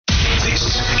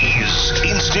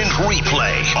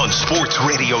replay on Sports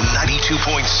Radio 92.7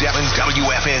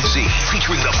 WFNZ,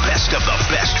 featuring the best of the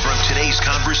best from today's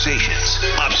conversations,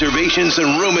 observations,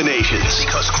 and ruminations,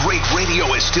 because great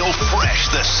radio is still fresh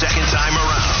the second time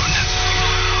around.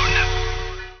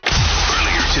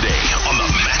 Earlier today on the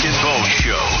Mac and Bone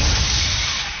Show.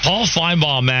 Paul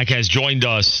Feinbaum, Mac, has joined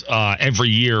us every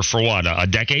year for what, a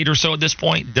decade or so at this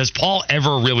point? Does Paul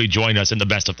ever really join us in the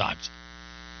best of times?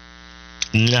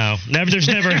 No, never. There's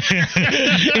never.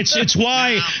 It's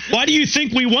why do you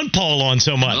think we want Paul on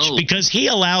so much? Oh. Because he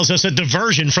allows us a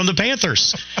diversion from the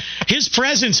Panthers. His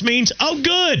presence means, oh,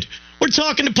 good. We're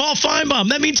talking to Paul Feinbaum.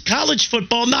 That means college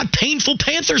football, not painful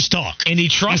Panthers talk. And he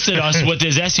trusted us with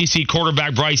his SEC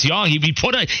quarterback, Bryce Young.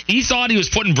 He thought he was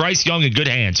putting Bryce Young in good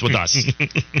hands with us.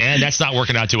 And that's not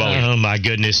working out too well. Oh, my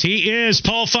goodness. He is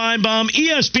Paul Feinbaum,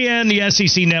 ESPN, the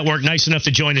SEC Network. Nice enough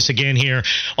to join us again here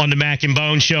on the Mac and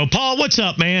Bone Show. Paul, what's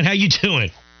up, man? How you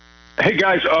doing? Hey,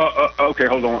 guys. Okay,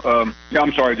 hold on.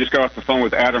 I'm sorry. I just got off the phone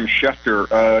with Adam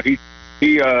Schefter.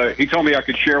 He told me I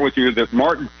could share with you that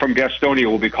Martin from Gastonia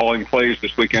will be calling plays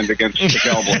this weekend against the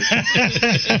Cowboys.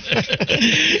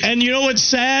 And you know what's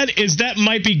sad is that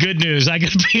might be good news. I got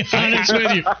to be honest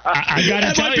with you. I got to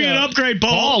that tell might you, be an upgrade,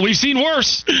 Paul. Paul, we've seen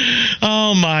worse.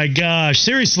 Oh, my gosh.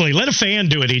 Seriously, let a fan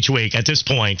do it each week at this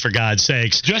point, for God's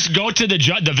sakes. Just go to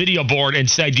the video board and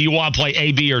say, do you want to play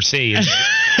A, B, or C? And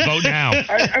vote now.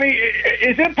 I mean,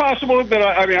 is it possible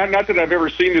that not that I've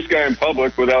ever seen this guy in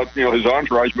public without his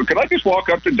entourage, but could I just walk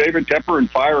up to David Tepper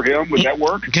and fire him? Would that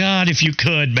work? God, if you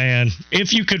could, man.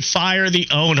 If you could fire the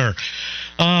owner.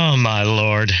 Oh, my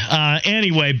Lord.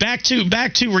 Anyway, back to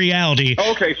reality.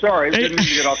 Okay, sorry. Didn't mean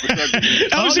to get off the subject.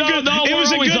 It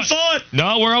was a good thought.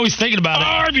 No, we're always thinking about it.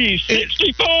 Arby's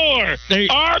 64.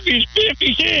 Arby's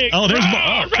 56. Oh, there's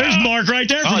Mark right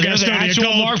there from there's an Gastonia.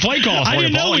 actual Mark play call. I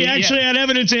didn't know we actually had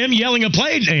evidence of him yelling a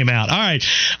play name out. All right.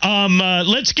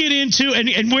 Let's get into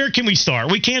and where can we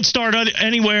start? We can't start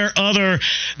anywhere other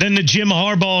than the Jim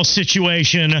Harbaugh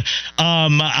situation.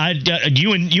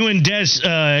 You and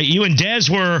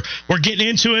Des were getting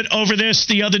into it over this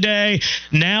the other day.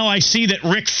 Now I see that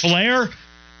Ric Flair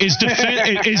is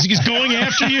going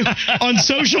after you on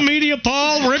social media,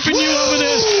 Paul, ripping you over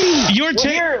this.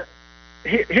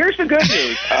 Here's the good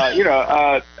news.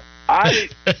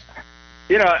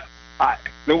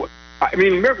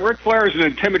 Ric Flair is an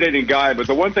intimidating guy, but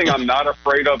the one thing I'm not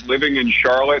afraid of living in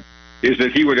Charlotte is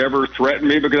that he would ever threaten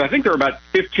me, because I think there are about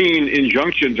 15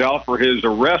 injunctions out for his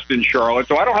arrest in Charlotte,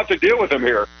 so I don't have to deal with him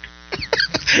here.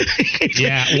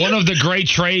 Yeah, one of the great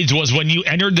trades was when you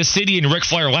entered the city and Ric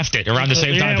Flair left it around the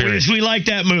same time period. We like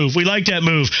that move.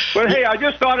 But hey, I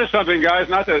just thought of something, guys.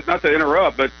 Not to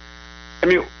interrupt, but I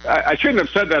mean, I shouldn't have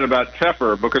said that about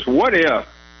Tepper, because what if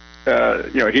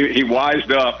he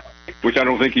wised up, which I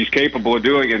don't think he's capable of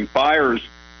doing, and fires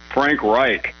Frank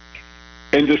Reich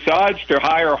and decides to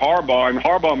hire Harbaugh, and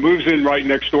Harbaugh moves in right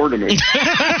next door to me.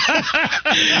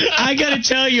 I got to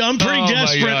tell you, I'm pretty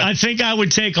desperate. I think I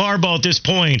would take Harbaugh at this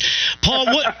point. Paul,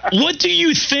 what do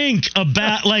you think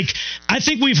about, I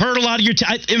think we've heard a lot of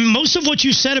most of what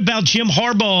you said about Jim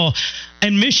Harbaugh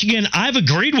and Michigan, I've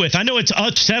agreed with. I know it's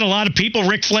upset a lot of people,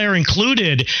 Ric Flair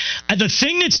included. The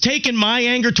thing that's taken my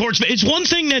anger towards me, it's one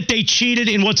thing that they cheated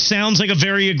in what sounds like a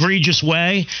very egregious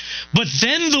way, but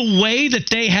then the way that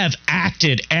they have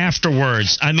acted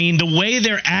afterwards, I mean, the way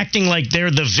they're acting like they're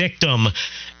the victim,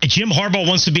 Jim Harbaugh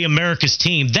wants to be America's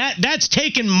team, that's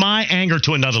taken my anger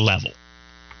to another level.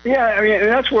 Yeah, I mean,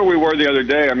 that's where we were the other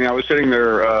day. I mean, I was sitting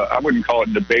there, I wouldn't call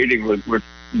it debating with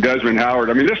Desmond Howard.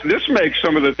 I mean, this makes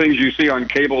some of the things you see on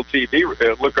cable TV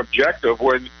look objective,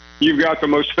 when you've got the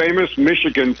most famous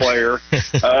Michigan player,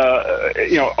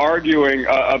 arguing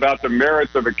about the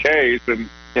merits of a case, and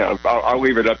I'll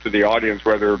leave it up to the audience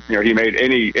whether he made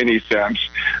any sense.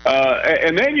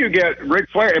 And then you get Ric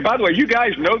Flair. And by the way, you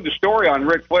guys know the story on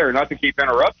Ric Flair. Not to keep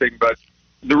interrupting, but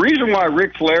the reason why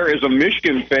Ric Flair is a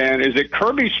Michigan fan is that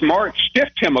Kirby Smart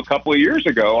stiffed him a couple of years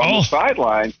ago on the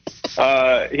sideline.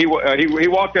 He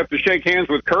walked up to shake hands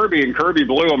with Kirby, and Kirby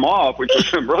blew him off, which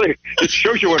was really, it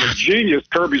shows you what a genius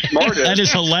Kirby Smart is. That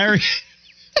is hilarious.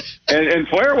 And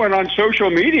Flair went on social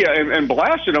media and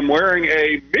blasted him wearing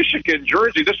a Michigan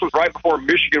jersey. This was right before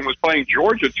Michigan was playing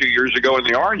Georgia 2 years ago in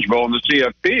the Orange Bowl in the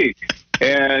CFP.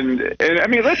 And I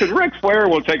mean, listen, Ric Flair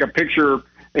will take a picture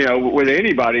with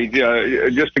anybody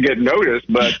just to get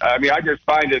noticed. But, I mean, I just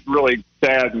find it really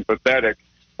sad and pathetic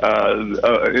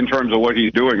in terms of what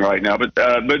he's doing right now. But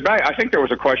I think there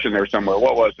was a question there somewhere.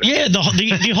 What was it? Yeah, the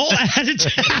whole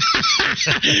attitude.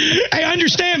 Hey, I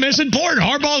understand, man. It's important.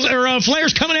 Harbaugh's or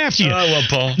Flair's coming after you. I love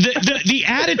Paul. The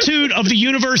attitude of the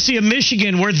University of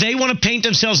Michigan, where they want to paint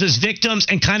themselves as victims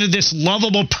and kind of this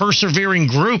lovable, persevering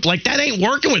group, like that ain't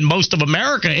working with most of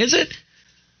America, is it?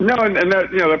 No, and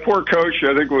that that poor coach,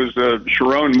 I think it was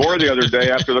Sharon Moore the other day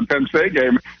after the Penn State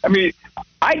game. I mean,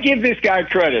 I give this guy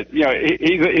credit.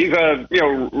 He's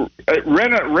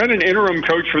rent an interim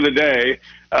coach for the day,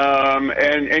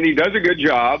 and he does a good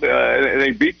job.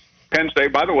 They beat Penn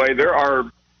State. By the way,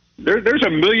 there's a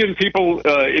million people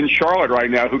in Charlotte right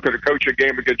now who could have coached a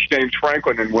game against James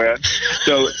Franklin and win.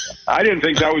 So I didn't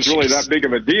think that was really that big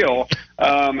of a deal.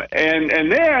 And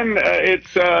then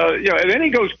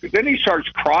and then he starts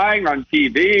crying on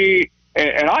TV.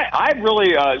 And I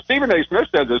really Stephen A. Smith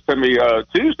said this to me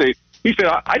Tuesday. He said,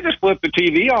 I just flipped the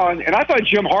TV on, and I thought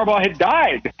Jim Harbaugh had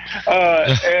died.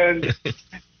 And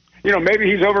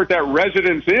maybe he's over at that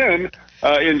Residence Inn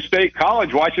in State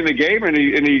College watching the game, and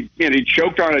he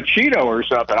choked on a Cheeto or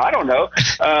something. I don't know.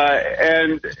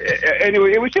 And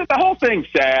anyway, it was just the whole thing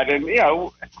sad. And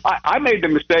I made the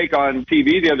mistake on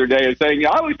TV the other day of saying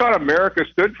I always thought America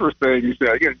stood for things,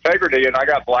 integrity, and I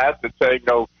got blasted saying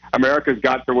no. America's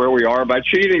got to where we are by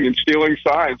cheating and stealing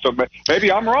signs. So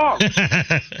maybe I'm wrong.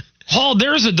 Paul,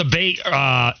 there's a debate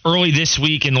early this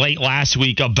week and late last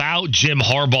week about Jim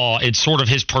Harbaugh and sort of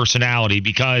his personality,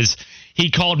 because he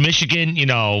called Michigan,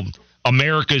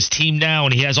 America's team now,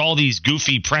 and he has all these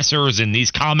goofy pressers and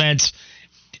these comments.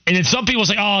 And then some people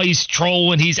say, oh, he's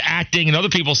trolling, he's acting, and other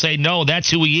people say, no, that's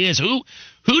who he is. Who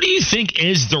do you think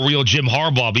is the real Jim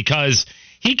Harbaugh? Because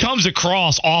he comes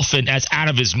across often as out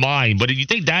of his mind, but do you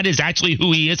think that is actually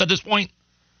who he is at this point?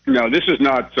 No, this is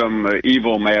not some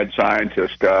evil mad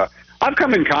scientist. I've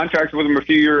come in contact with him a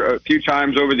few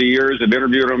times over the years. I've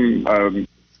interviewed him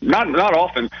not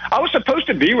often. I was supposed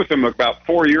to be with him about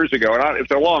 4 years ago, and it's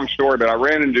a long story, but I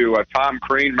ran into Tom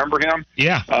Crean. Remember him?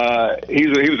 Yeah. He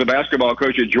was a basketball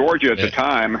coach at Georgia at the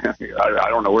time. I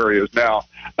don't know where he is now.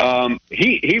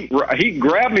 He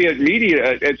grabbed me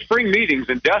at spring meetings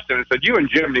in Destin and said, "You and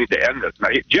Jim need to end this."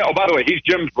 Now, by the way, he's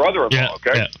Jim's brother-in-law. Yeah,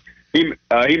 okay. Yeah.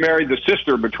 He married the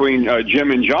sister between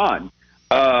Jim and John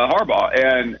Harbaugh,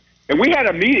 and we had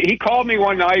a meeting. He called me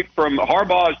one night from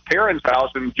Harbaugh's parents'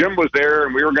 house, and Jim was there,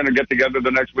 and we were going to get together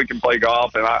the next week and play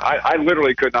golf, and I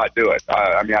literally could not do it.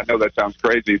 I mean, I know that sounds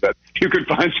crazy, that you could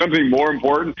find something more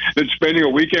important than spending a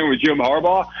weekend with Jim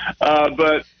Harbaugh,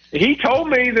 but he told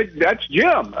me that's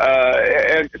Jim,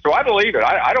 and so I believe it.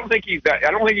 I don't think he's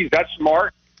that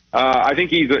smart. I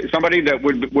think he's somebody that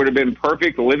would have been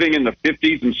perfect living in the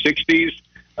 50s and 60s,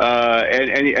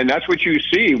 and that's what you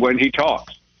see when he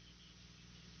talks.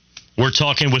 We're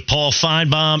talking with Paul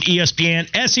Feinbaum, ESPN,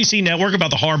 SEC Network, about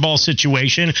the Harbaugh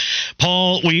situation.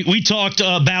 Paul, we talked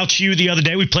about you the other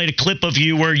day. We played a clip of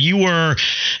you where you were,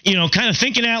 kind of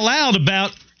thinking out loud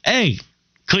about, hey,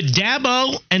 could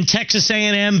Dabo and Texas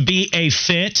A&M be a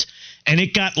fit? And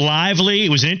it got lively. It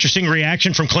was an interesting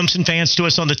reaction from Clemson fans to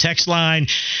us on the text line.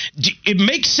 It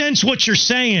makes sense what you're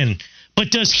saying, but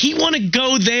does he want to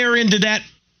go there into that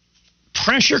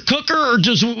pressure cooker, or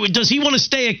does he want to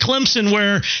stay at Clemson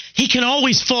where he can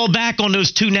always fall back on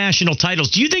those 2 national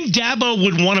titles? Do you think Dabo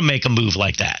would want to make a move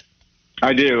like that?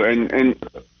 I do, and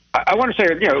I want to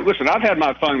say, listen, I've had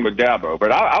my fun with Dabo,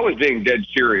 but I was being dead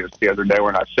serious the other day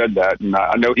when I said that, and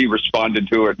I know he responded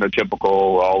to it in a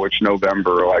typical, it's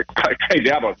November, like, hey,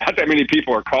 Dabo, not that many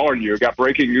people are calling you. Got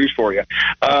breaking news for you.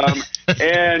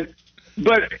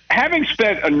 But having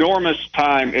spent enormous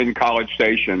time in College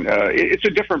Station, it's a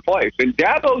different place. And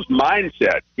Dabo's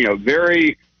mindset,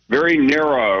 very, very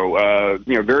narrow,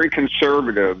 very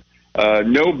conservative,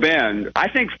 no bend, I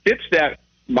think fits that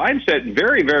mindset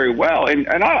very, very well. And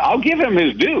I'll give him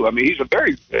his due. I mean, he's a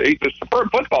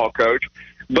superb football coach.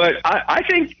 But I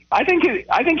think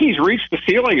he's reached the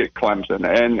ceiling at Clemson,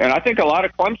 and I think a lot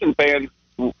of Clemson fans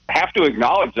have to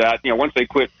acknowledge that. Once they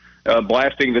quit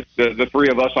blasting the three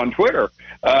of us on Twitter,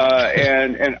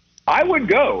 and I would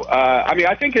go. I mean,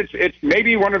 I think it's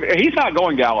maybe he's not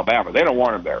going to Alabama. They don't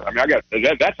want him there. I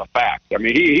mean, that's a fact. I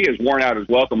mean, he has worn out his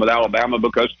welcome with Alabama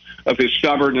because of his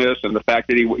stubbornness and the fact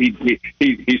that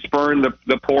he spurned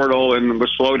the portal and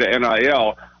was slow to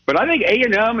NIL. But I think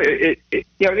A&M,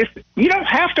 you don't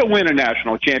have to win a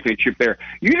national championship there.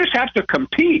 You just have to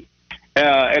compete,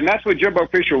 and that's what Jimbo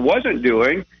Fisher wasn't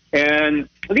doing. And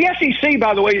the SEC,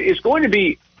 by the way, is going to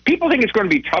be. People think it's going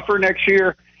to be tougher next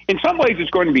year. In some ways,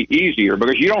 it's going to be easier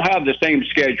because you don't have the same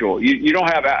schedule. You don't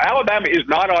have Alabama is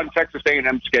not on Texas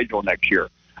A&M's schedule next year.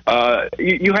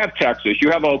 You have Texas,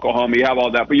 you have Oklahoma, you have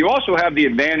all that, but you also have the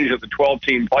advantage of the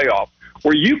 12-team playoff,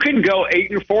 where you can go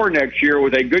 8-4 next year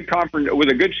with a good with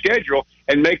a good schedule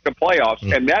and make the playoffs,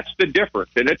 and that's the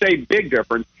difference, and it's a big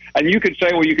difference. And you could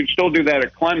say, well, you can still do that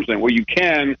at Clemson. Well, you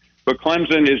can. But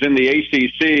Clemson is in the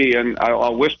ACC, and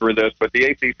I'll whisper this, but the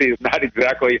ACC is not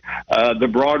exactly the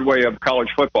Broadway of college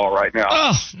football right now.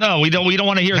 Oh, no, we don't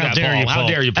want to hear that, Paul. How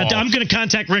dare you, Paul? I'm going to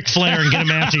contact Ric Flair and get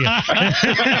him after you.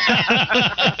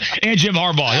 And Jim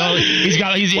Harbaugh.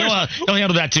 He'll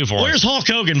handle that, too, for us. Where's Hulk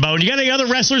Hogan, Bone? You got any other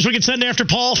wrestlers we can send after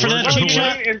Paul for that cheap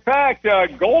shot? In fact,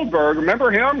 Goldberg, remember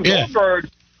him? Yeah.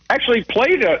 Goldberg actually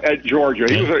played at Georgia.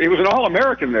 He was an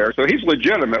All-American there, so he's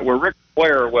legitimate. Where Ric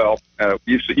Flair,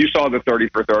 you saw the 30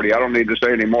 for 30. I don't need to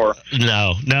say any more.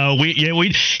 No.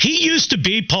 He used to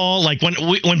be, Paul, like when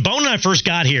Bone and I first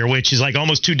got here, which is like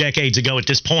almost 2 decades ago at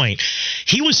this point,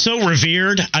 he was so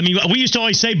revered. I mean, we used to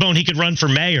always say, Bone, he could run for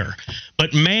mayor.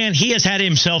 But, man, he has had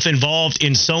himself involved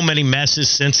in so many messes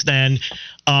since then.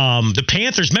 The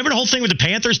Panthers, remember the whole thing with the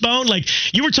Panthers, Bone? Like,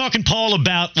 you were talking, Paul,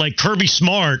 about, like, Kirby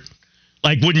Smart,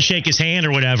 like wouldn't shake his hand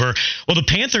or whatever. Well, the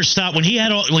Panthers stopped when he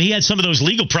had some of those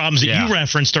legal problems that you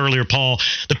referenced earlier, Paul.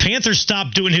 The Panthers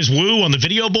stopped doing his woo on the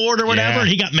video board or whatever, and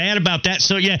he got mad about that.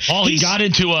 So Paul, he got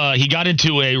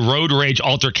into a road rage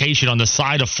altercation on the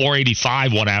side of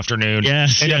 485 one afternoon.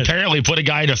 Yes, and apparently put a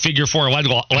guy in a figure 4 leg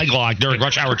lock during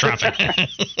rush hour traffic.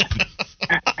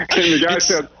 And the guy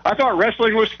said, "I thought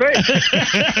wrestling was fake."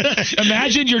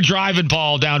 Imagine you're driving,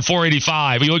 Paul, down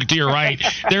 485. You look to your right.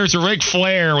 There's a Ric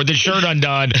Flair with his shirt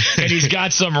undone, and he's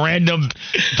got some random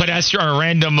pedestrian or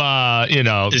random, guy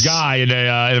in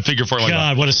a figure 4 leg lock.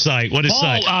 God, what a sight! What a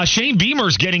sight! Shane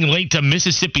Beamer's getting late to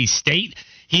Mississippi State.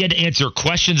 He had to answer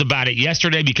questions about it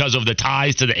yesterday because of the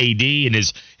ties to the AD, and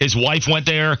his wife went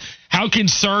there. How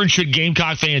concerned should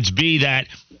Gamecock fans be that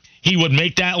he would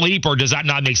make that leap, or does that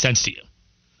not make sense to you?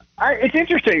 It's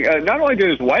interesting. Not only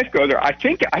did his wife go there, I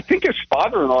think his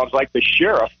father-in-law is like the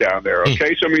sheriff down there.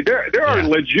 Okay, so I mean there are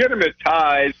legitimate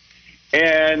ties,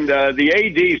 and the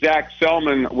AD Zach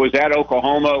Selman was at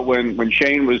Oklahoma when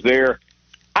Shane was there.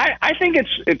 I think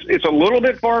it's a little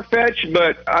bit far-fetched,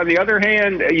 but on the other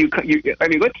hand,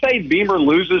 let's say Beamer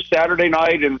loses Saturday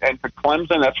night and to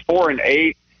Clemson, that's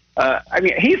 4-8.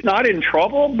 He's not in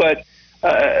trouble, but.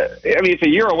 It's a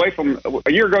year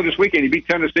ago this weekend. He beat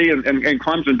Tennessee and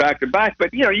Clemson back-to-back.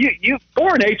 But you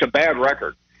 4-8's a bad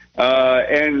record,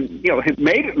 and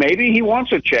maybe he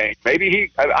wants a change.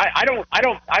 Maybe I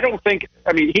don't think.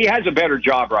 I mean, he has a better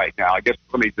job right now. I guess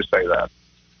let me just say that.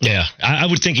 Yeah, I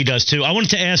would think he does, too. I wanted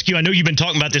to ask you, I know you've been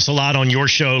talking about this a lot on your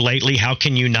show lately. How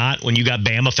can you not when you got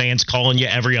Bama fans calling you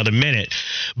every other minute?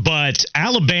 But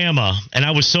Alabama, and I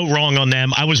was so wrong on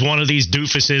them. I was one of these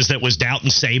doofuses that was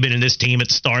doubting Saban and this team at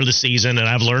the start of the season, and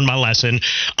I've learned my lesson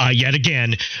yet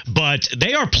again. But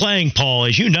they are playing, Paul,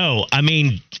 as you know, I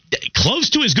mean,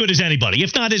 close to as good as anybody.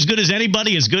 If not as good as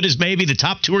anybody, as good as maybe the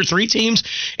top 2 or 3 teams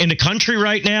in the country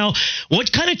right now.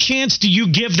 What kind of chance do you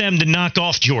give them to knock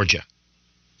off Georgia?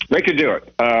 They could do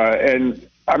it. And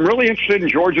I'm really interested in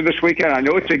Georgia this weekend. I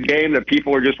know it's a game that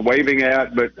people are just waving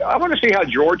at, but I want to see how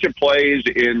Georgia plays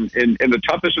in the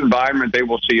toughest environment they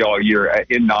will see all year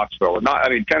in Knoxville.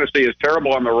 Tennessee is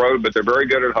terrible on the road, but they're very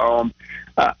good at home.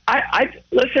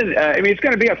 Listen, it's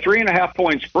going to be a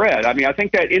 3.5-point spread. I mean, I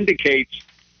think that indicates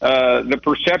the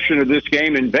perception of this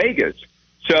game in Vegas.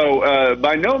 So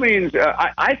by no means,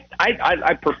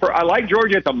 I prefer. I like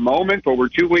Georgia at the moment, but we're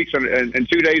 2 weeks and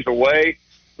 2 days away.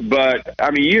 But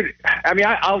I'll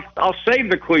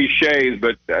save the cliches.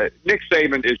 But Nick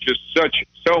Saban is just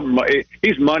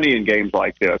he's money in games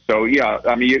like this. So yeah,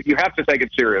 you have to take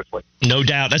it seriously. No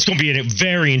doubt, that's going to be a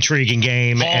very intriguing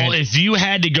game. Paul, if you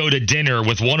had to go to dinner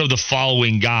with one of the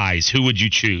following guys, who would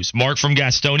you choose? Mark from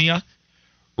Gastonia,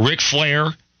 Ric Flair,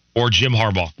 or Jim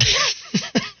Harbaugh?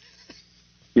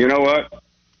 You know what?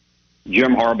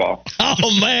 Jim Harbaugh.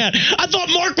 Oh, man. I thought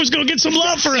Mark was going to get some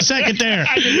love for a second there.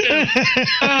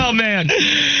 Oh, man.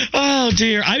 Oh,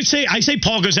 dear. I say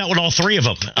Paul goes out with all 3 of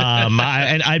them,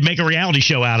 and I'd make a reality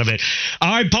show out of it.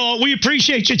 All right, Paul, we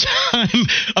appreciate your time.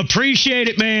 Appreciate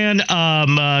it, man.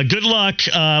 Good luck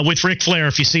with Ric Flair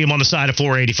if you see him on the side of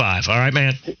 485. All right,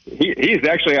 man? He's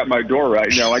actually at my door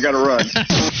right now. I got to run.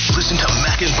 Listen to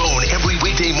Mac and Bone every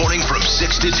weekday morning from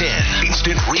 6 to 10.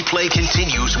 Instant replay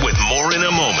continues with more in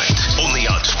a moment. Only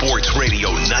on Sports Radio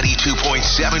 92.7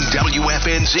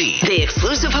 WFNZ. The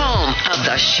exclusive home of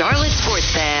the Charlotte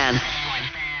Sports Fan.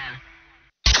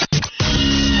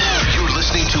 You're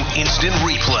listening to Instant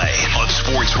Replay on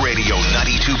Sports Radio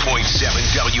 92.7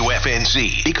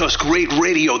 WFNZ. Because great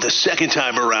radio the second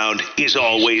time around is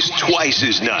always twice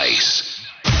as nice.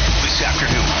 This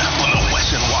afternoon on the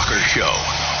Wes and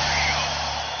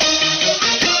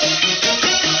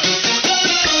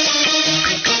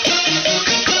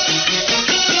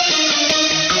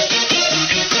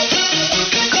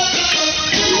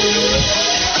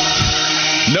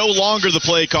longer the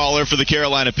play caller for the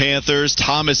Carolina Panthers.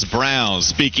 Thomas Brown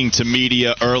speaking to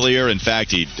media earlier. In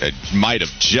fact, he might have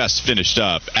just finished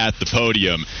up at the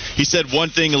podium. He said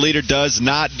one thing a leader does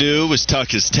not do is tuck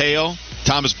his tail.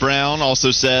 Thomas Brown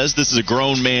also says this is a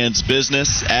grown man's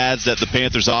business, adds that the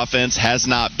Panthers offense has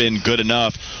not been good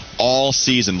enough all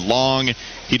season long.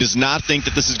 He does not think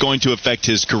that this is going to affect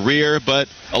his career, but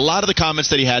a lot of the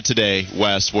comments that he had today,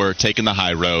 Wes, were taking the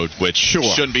high road, which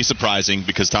shouldn't be surprising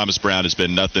because Thomas Brown has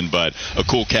been nothing but a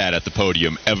cool cat at the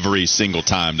podium every single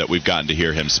time that we've gotten to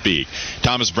hear him speak.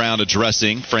 Thomas Brown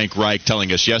addressing Frank Reich,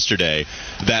 telling us yesterday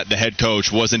that the head coach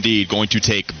was indeed going to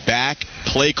take back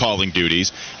play calling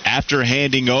duties after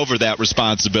handing over that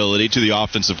responsibility to the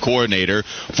offensive coordinator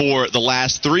for the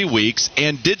last 3 weeks,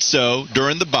 and did so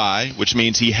during the bye, which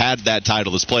means he had that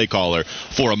title as play caller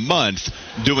for a month,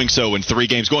 doing so in 3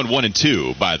 games, going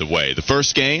 1-2, by the way. The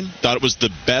first game, thought it was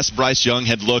the best Bryce Young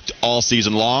had looked all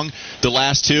season long. The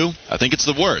last 2, I think it's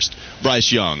the worst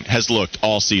Bryce Young has looked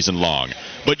all season long.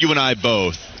 But you and I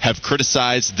both have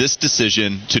criticized this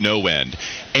decision to no end.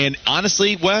 And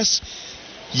honestly, Wes,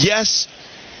 yes,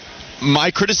 my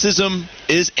criticism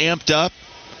is amped up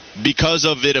because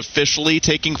of it officially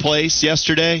taking place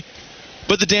yesterday,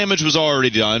 but the damage was already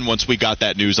done once we got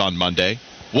that news on Monday.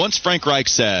 Once Frank Reich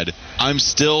said, I'm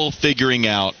still figuring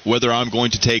out whether I'm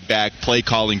going to take back play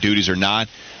calling duties or not,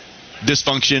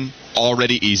 dysfunction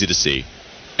already easy to see.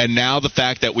 And now the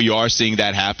fact that we are seeing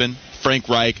that happen, Frank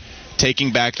Reich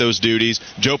taking back those duties.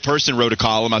 Joe Person wrote a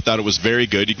column. I thought it was very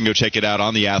good. You can go check it out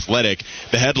on The Athletic.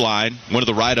 The headline, one of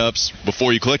the write-ups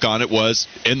before you click on it, was,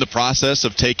 in the process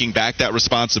of taking back that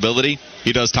responsibility,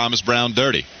 he does Thomas Brown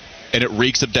dirty. And it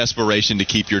reeks of desperation to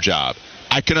keep your job.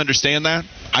 I can understand that.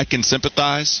 I can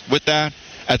sympathize with that.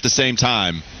 At the same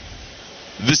time,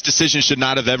 this decision should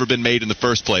not have ever been made in the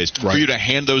first place. Right. For you to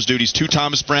hand those duties to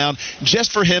Thomas Brown,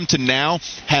 just for him to now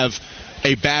have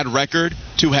a bad record,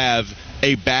 to have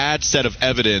a bad set of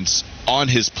evidence on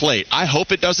his plate. I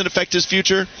hope it doesn't affect his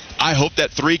future. I hope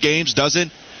that 3 games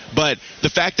doesn't. But the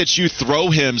fact that you throw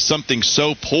him something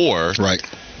so poor, right,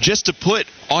 just to put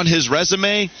on his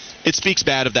resume, it speaks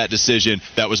bad of that decision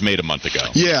that was made a month ago.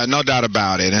 Yeah, no doubt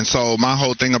about it. And so my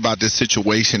whole thing about this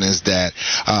situation is that,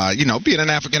 being an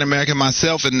African-American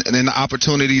myself, and the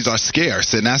opportunities are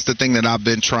scarce. And that's the thing that I've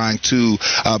been trying to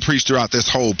preach throughout this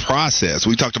whole process.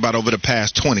 We talked about over the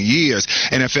past 20 years,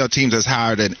 NFL teams has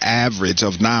hired an average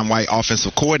of non-white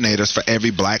offensive coordinators for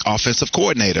every black offensive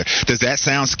coordinator. Does that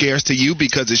sound scarce to you?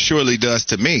 Because it surely does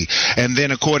to me. And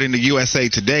then according to USA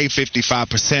Today,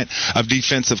 55% of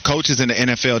defensive coaches in the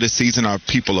NFL this season are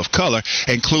people of color,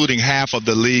 including half of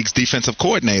the league's defensive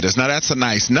coordinators. Now, that's a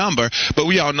nice number, but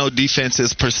we all know defense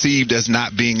is perceived as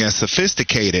not being as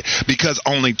sophisticated because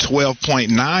only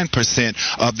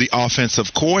 12.9% of the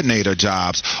offensive coordinator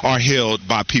jobs are held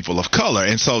by people of color.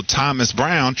 And so Thomas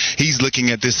Brown, he's looking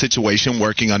at this situation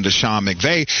working under Sean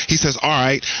McVay. He says, all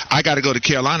right, I got to go to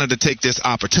Carolina to take this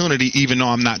opportunity, even though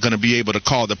I'm not going to be able to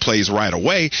call the plays right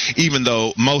away, even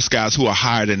though most guys who are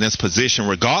hired in this position,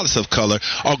 regardless of color,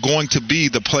 are going to be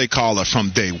the play caller from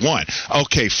day one.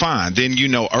 Okay, fine. Then,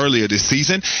 earlier this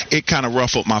season, it kind of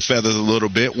ruffled my feathers a little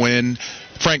bit when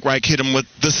Frank Reich hit him with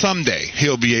the someday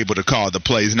he'll be able to call the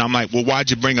plays. And I'm like, well,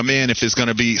 why'd you bring him in if it's going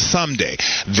to be someday?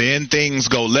 Then things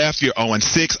go left. You're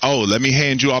 0-6. Oh, let me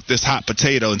hand you off this hot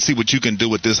potato and see what you can do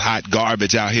with this hot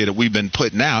garbage out here that we've been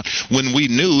putting out, when we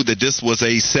knew that this was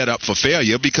a setup for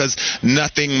failure because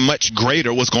nothing much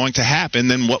greater was going to happen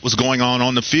than what was going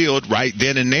on the field right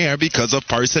then and there because of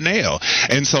personnel.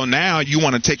 And so now you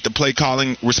want to take the play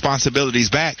calling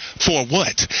responsibilities back for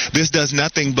what? This does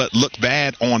nothing but look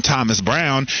bad on Thomas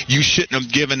Brown. You shouldn't have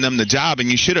given them the job,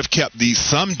 and you should have kept the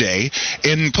someday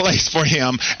in place for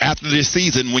him after this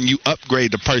season when you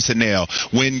upgrade the personnel,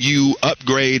 when you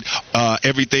upgrade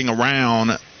everything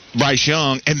around Bryce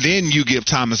Young, and then you give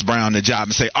Thomas Brown the job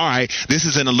and say, all right, this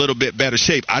is in a little bit better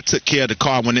shape. I took care of the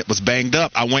car when it was banged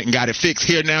up. I went and got it fixed.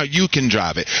 Here, now you can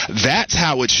drive it. That's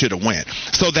how it should have went.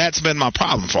 So that's been my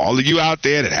problem for all of you out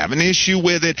there that have an issue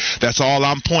with it. That's all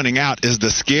I'm pointing out is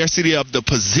the scarcity of the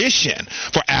position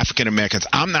for African Americans.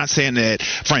 I'm not saying that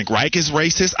Frank Reich is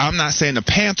racist. I'm not saying the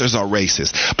Panthers are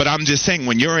racist. But I'm just saying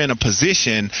when you're in a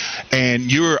position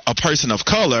and you're a person of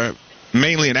color,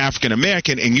 mainly an African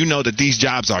American, and you know that these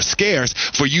jobs are scarce,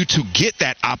 for you to get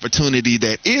that opportunity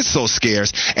that is so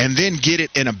scarce and then get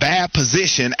it in a bad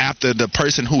position after the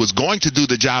person who was going to do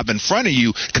the job in front of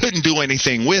you couldn't do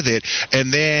anything with it,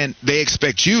 and then they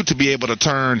expect you to be able to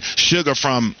turn sugar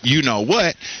from you know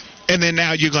what. and then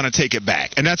now you're going to take it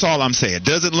back. And that's all I'm saying. It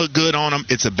doesn't look good on him.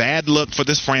 It's a bad look for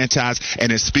this franchise,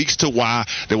 and it speaks to why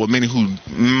there were many who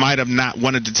might have not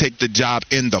wanted to take the job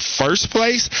in the first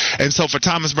place. And so for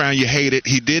Thomas Brown, you hate it.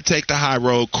 He did take the high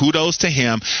road. Kudos to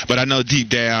him, but I know deep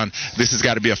down this has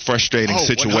got to be a frustrating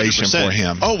situation 100%. for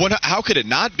him. How could it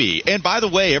not be? And by the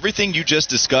way, everything you just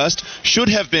discussed should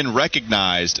have been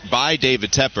recognized by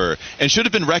David Tepper and should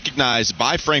have been recognized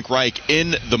by Frank Reich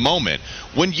in the moment.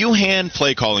 When you hand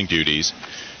play calling duties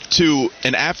to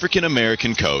an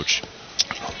African-American coach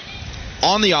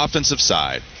on the offensive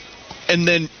side, and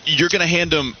then you're going to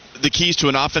hand him the keys to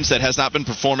an offense that has not been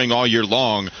performing all year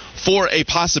long for a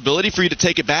possibility for you to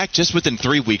take it back just within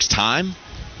 3 weeks' time,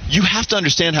 you have to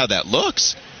understand how that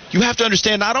looks. You have to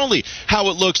understand not only how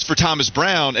it looks for Thomas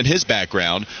Brown and his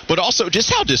background, but also just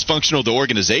how dysfunctional the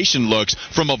organization looks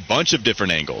from a bunch of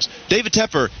different angles. David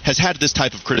Tepper has had this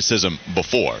type of criticism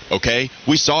before, okay?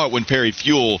 We saw it when Perry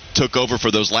Fuel took over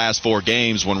for those last 4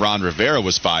 games when Ron Rivera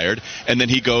was fired, and then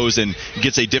he goes and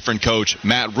gets a different coach,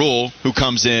 Matt Rule, who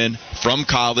comes in from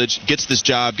college, gets this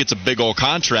job, gets a big old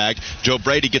contract. Joe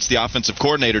Brady gets the offensive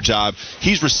coordinator job.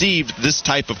 He's received this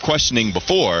type of questioning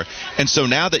before, and so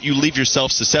now that you leave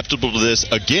yourself susceptible to this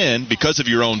again because of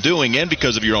your own doing and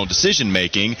because of your own decision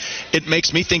making, it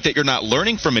makes me think that you're not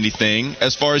learning from anything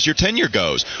as far as your tenure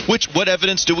goes. What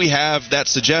evidence do we have that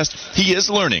suggests he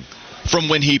is learning from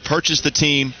when he purchased the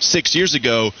team 6 years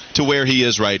ago to where he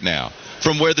is right now?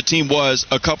 From where the team was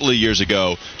a couple of years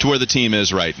ago to where the team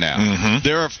is right now. Mm-hmm.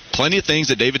 There are plenty of things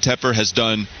that David Tepper has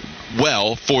done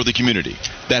well for the community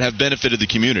that have benefited the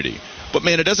community. But,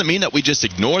 man, it doesn't mean that we just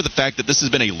ignore the fact that this has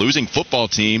been a losing football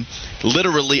team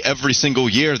literally every single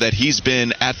year that he's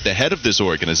been at the head of this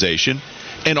organization.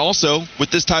 And also,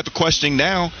 with this type of questioning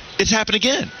now, it's happened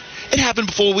again. It happened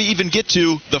before we even get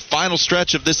to the final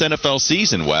stretch of this NFL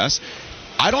season, Wes.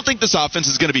 I don't think this offense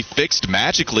is going to be fixed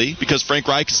magically because Frank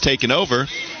Reich has taken over.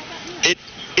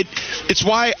 It's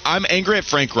why I'm angry at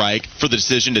Frank Reich for the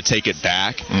decision to take it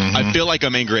back. Mm-hmm. I feel like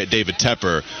I'm angry at David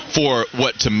Tepper for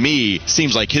what, to me,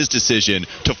 seems like his decision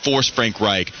to force Frank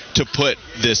Reich to put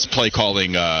this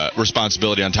play-calling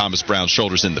responsibility on Thomas Brown's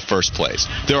shoulders in the first place.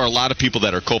 There are a lot of people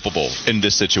that are culpable in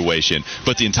this situation,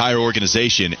 but the entire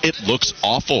organization, it looks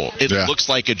awful. It looks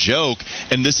like a joke,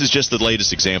 and this is just the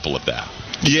latest example of that.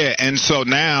 Yeah, and so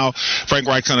now Frank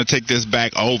Reich's going to take this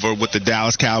back over with the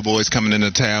Dallas Cowboys coming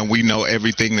into town. We know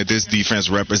everything that this defense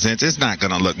represents. It's not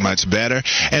going to look much better,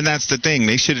 and that's the thing.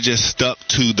 They should have just stuck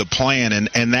to the plan,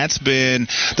 and that's been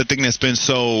the thing that's been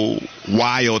so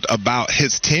wild about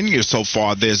his tenure so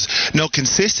far. There's no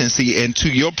consistency, and to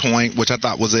your point, which I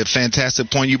thought was a fantastic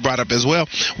point you brought up as well,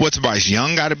 what's Bryce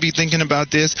Young got to be thinking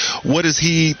about this? What is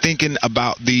he thinking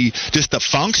about the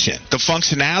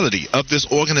functionality of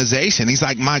this organization? He's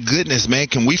like, my goodness, man,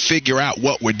 can we figure out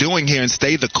what we're doing here and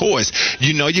stay the course?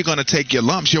 You know you're going to take your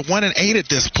lumps. You're 1-8 at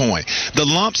this point. The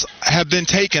lumps have been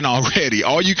taken already.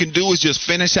 All you can do is just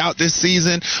finish out this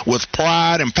season with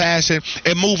pride and passion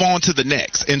and move on to the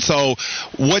next. And so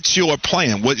what's your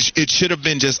plan? It should have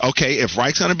been just, okay, if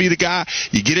Reich's going to be the guy,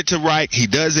 you get it to Reich, he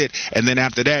does it, and then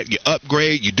after that, you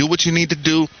upgrade, you do what you need to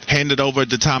do, hand it over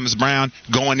to Thomas Brown,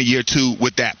 go into year 2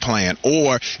 with that plan.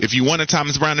 Or if you wanted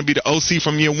Thomas Brown to be the OC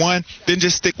from year 1, then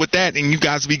just stick with that and you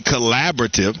guys be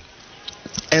collaborative,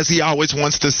 as he always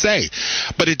wants to say.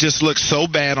 But it just looks so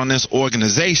bad on this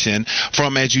organization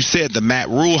from, as you said, the Matt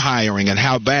Rule hiring and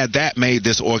how bad that made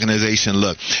this organization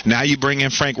look. Now you bring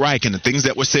in Frank Reich and the things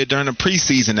that were said during the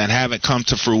preseason that haven't come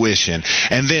to fruition.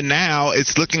 And then now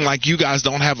it's looking like you guys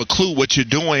don't have a clue what you're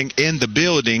doing in the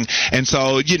building. And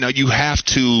so, you have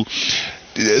to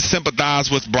sympathize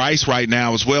with Bryce right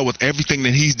now as well with everything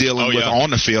that he's dealing with on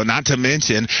the field, not to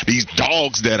mention these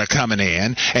dogs that are coming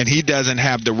in, and he doesn't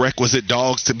have the requisite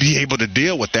dogs to be able to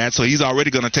deal with that, so he's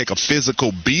already going to take a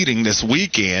physical beating this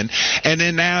weekend. And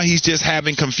then now he's just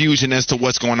having confusion as to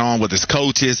what's going on with his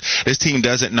coaches. This team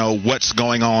doesn't know what's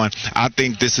going on. I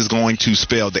think this is going to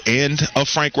spell the end of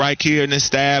Frank Reich here in this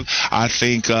staff. I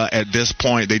think at this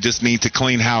point they just need to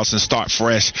clean house and start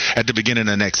fresh at the beginning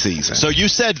of next season. So you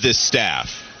said this staff.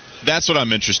 That's what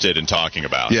I'm interested in talking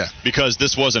about. Yeah. Because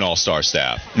this was an all-star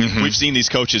staff. Mm-hmm. We've seen these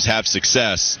coaches have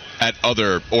success at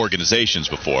other organizations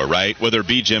before, right? Whether it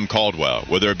be Jim Caldwell,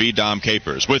 whether it be Dom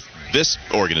Capers, with this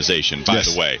organization, by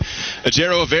the way.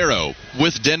 Ejiro Evero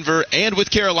with Denver and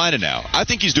with Carolina now. I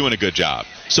think he's doing a good job.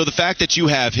 So the fact that you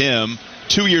have him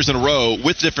 2 years in a row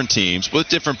with different teams, with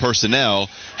different personnel,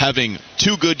 having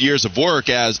 2 good years of work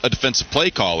as a defensive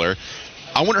play caller,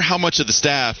 I wonder how much of the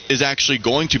staff is actually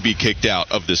going to be kicked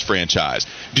out of this franchise.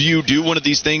 Do you do one of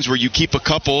these things where you keep a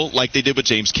couple like they did with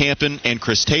James Campen and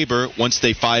Chris Tabor once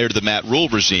they fired the Matt Rule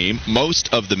regime,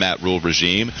 most of the Matt Rule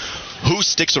regime? Who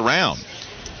sticks around?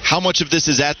 How much of this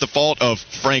is at the fault of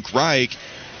Frank Reich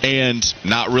and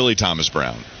not really Thomas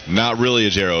Brown, not really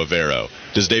Ejiro Evero?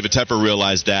 Does David Tepper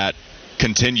realize that,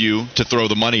 continue to throw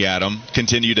the money at them,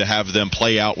 continue to have them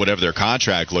play out whatever their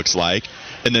contract looks like,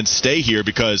 and then stay here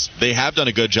because they have done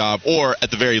a good job, or at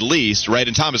the very least, right,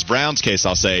 in Thomas Brown's case,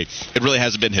 I'll say, it really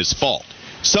hasn't been his fault.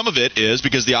 Some of it is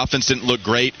because the offense didn't look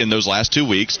great in those last 2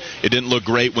 weeks. It didn't look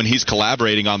great when he's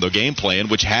collaborating on the game plan,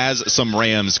 which has some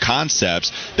Rams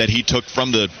concepts that he took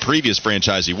from the previous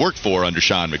franchise he worked for under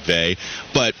Sean McVay.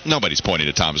 But nobody's pointing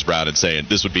to Thomas Brown and saying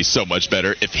this would be so much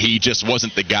better if he just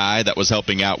wasn't the guy that was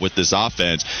helping out with this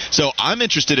offense. So I'm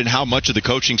interested in how much of the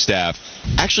coaching staff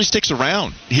actually sticks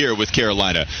around here with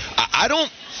Carolina. I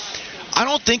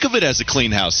don't think of it as a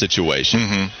clean house situation.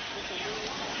 Mm-hmm.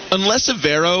 Unless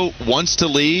Evero wants to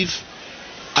leave,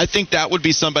 I think that would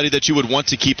be somebody that you would want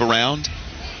to keep around.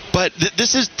 But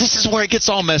this is where it gets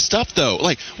all messed up, though.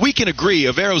 Like, we can agree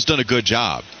Avero's done a good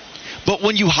job. But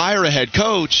when you hire a head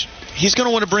coach, he's going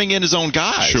to want to bring in his own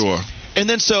guys. Sure. And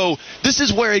then so this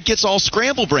is where it gets all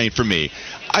scramble brain for me.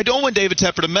 I don't want David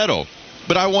Tepper to meddle,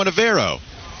 but I want Evero.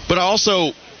 But I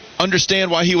also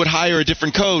understand why he would hire a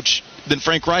different coach than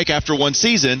Frank Reich after one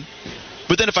season.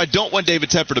 But then if I don't want David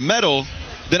Tepper to meddle,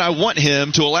 then I want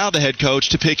him to allow the head coach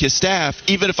to pick his staff,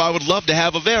 even if I would love to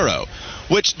have Evero,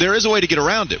 which there is a way to get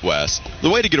around it, Wes. The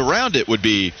way to get around it would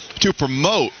be to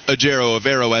promote Ejiro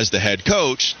Evero as the head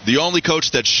coach, the only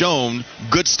coach that's shown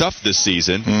good stuff this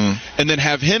season, and then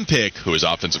have him pick who his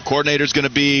offensive coordinator is going to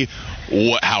be,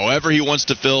 however he wants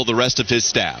to fill the rest of his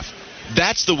staff.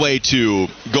 That's the way to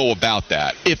go about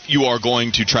that. If you are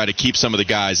going to try to keep some of the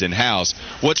guys in-house,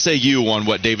 what say you on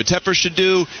what David Tepper should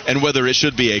do and whether it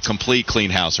should be a complete clean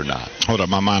house or not? Hold up,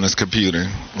 my mind is computing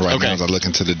now as I look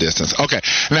into the distance. Okay,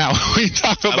 now we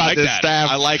talk about this staff.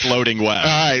 I like loading well.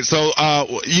 All right, so,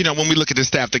 when we look at the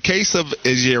staff, the case of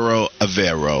Ejiro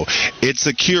Evero, it's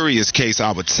a curious case,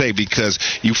 I would say, because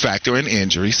you factor in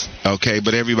injuries, okay,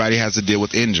 but everybody has to deal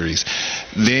with injuries.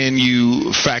 Then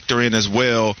you factor in as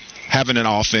well having an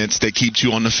offense that keeps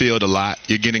you on the field a lot.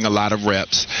 You're getting a lot of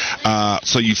reps.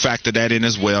 So you factor that in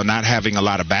as well, not having a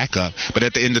lot of backup. But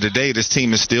at the end of the day, this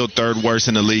team is still third worst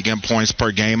in the league in points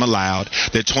per game allowed.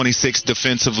 They're 26th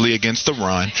defensively against the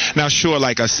run. Now, sure,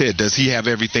 like I said, does he have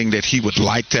everything that he would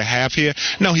like to have here?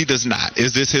 No, he does not.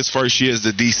 Is this his first year as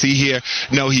the DC here?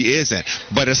 No, he isn't.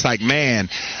 But it's like, man,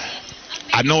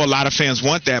 I know a lot of fans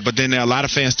want that, but then there are a lot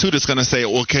of fans, too, that's going to say,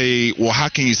 okay, well, how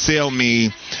can you sell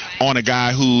me on a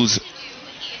guy whose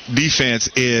defense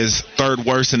is third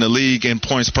worst in the league in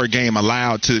points per game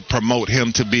allowed to promote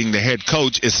him to being the head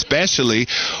coach, especially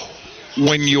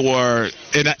when you're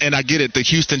and I get it, the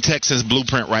Houston Texans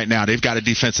blueprint right now, they've got a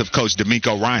defensive coach,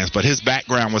 D'Amico Ryans, but his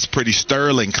background was pretty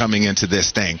sterling coming into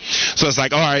this thing. So it's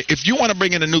like, all right, if you want to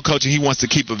bring in a new coach and he wants to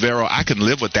keep Evero, I can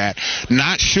live with that.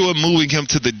 Not sure moving him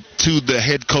to the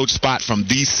head coach spot from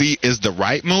DC is the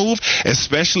right move,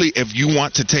 especially if you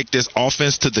want to take this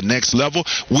offense to the next level.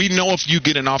 We know if you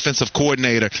get an offensive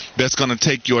coordinator that's going to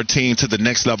take your team to the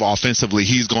next level offensively,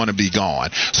 he's going to be gone.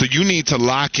 So you need to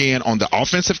lock in on the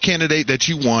offensive candidate that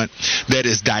you want, that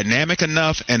is dynamic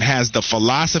enough and has the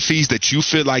philosophies that you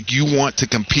feel like you want to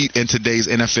compete in today's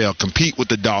NFL, compete with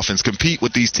the Dolphins, compete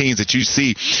with these teams that you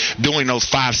see doing those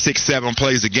 5, 6, 7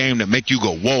 plays a game that make you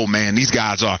go, whoa, man, these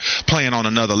guys are playing on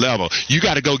another level. You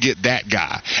got to go get that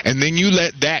guy. And then you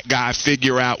let that guy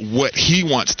figure out what he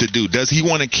wants to do. Does he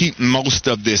want to keep most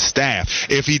of this staff?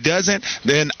 If he doesn't,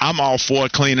 then I'm all for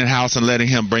cleaning house and letting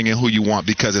him bring in who you want,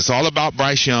 because it's all about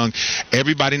Bryce Young.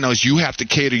 Everybody knows you have to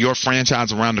cater your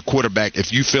franchise around the quarterback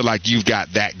if you feel like you've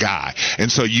got that guy. And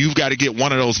so you've got to get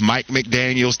one of those Mike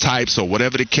McDaniels types or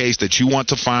whatever the case that you want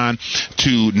to find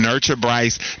to nurture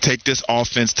Bryce, take this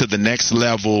offense to the next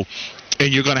level,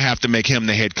 and you're going to have to make him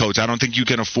the head coach. I don't think you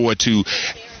can afford to,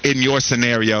 in your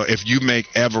scenario, if you make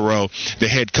Evero the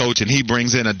head coach and he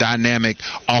brings in a dynamic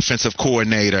offensive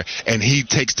coordinator and he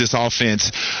takes this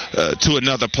offense to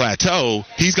another plateau,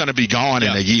 he's going to be gone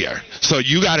in a year. So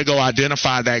you got to go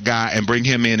identify that guy and bring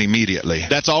him in immediately.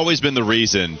 That's always been the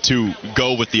reason to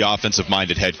go with the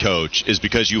offensive-minded head coach, is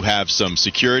because you have some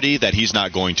security that he's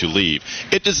not going to leave.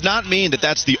 It does not mean that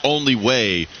that's the only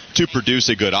way to produce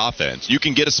a good offense. You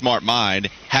can get a smart mind,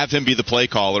 have him be the play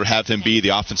caller, have him be the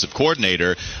offensive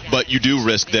coordinator, but you do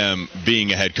risk them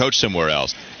being a head coach somewhere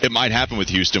else. It might happen with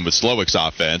Houston with Slowick's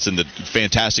offense and the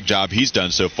fantastic job he's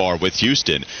done so far with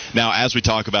Houston. Now, as we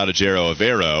talk about Ejiro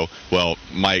Evero, well,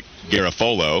 Mike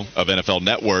Garafolo of NFL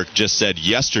Network just said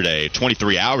yesterday,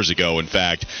 23 hours ago, in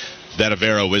fact, that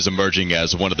Evero is emerging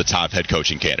as one of the top head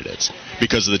coaching candidates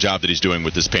because of the job that he's doing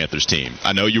with this Panthers team.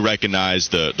 I know you recognize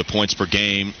the points per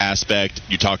game aspect.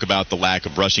 You talk about the lack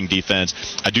of rushing defense.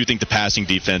 I do think the passing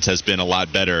defense has been a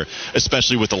lot better,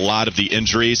 especially with a lot of the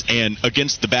injuries. And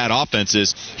against the bad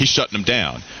offenses, he's shutting them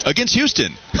down. Against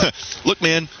Houston, look,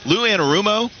 man, Lou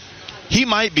Anarumo, he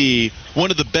might be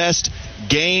one of the best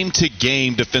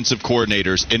game-to-game defensive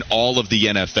coordinators in all of the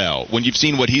NFL. When you've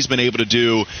seen what he's been able to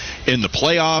do in the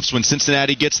playoffs, when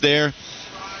Cincinnati gets there,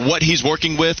 what he's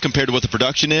working with compared to what the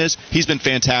production is, he's been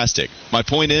fantastic. My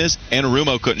point is,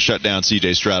 Anarumo couldn't shut down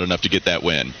C.J. Stroud enough to get that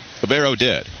win. Evero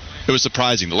did. It was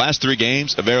surprising. The last 3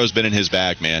 games, Avero's been in his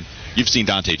bag, man. You've seen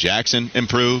Dante Jackson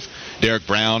improve. Derek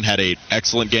Brown had an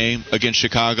excellent game against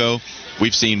Chicago.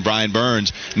 We've seen Brian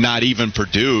Burns not even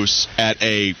produce at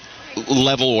a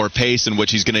level or pace in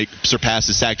which he's going to surpass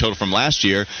his sack total from last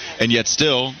year, and yet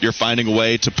still you're finding a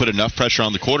way to put enough pressure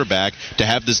on the quarterback to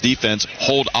have this defense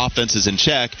hold offenses in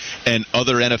check, and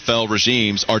other NFL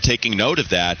regimes are taking note of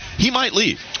that. He might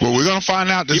leave. Well, we're going to find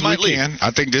out this weekend.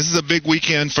 I think this is a big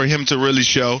weekend for him to really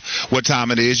show what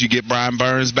time it is. You get Brian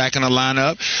Burns back in the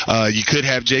lineup. You could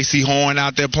have J.C. Horn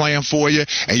out there playing for you,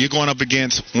 and you're going up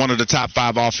against one of the top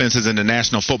 5 offenses in the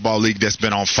National Football League that's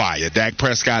been on fire. Dak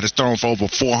Prescott has thrown for over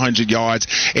 400 yards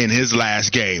in his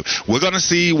last game. We're going to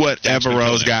see what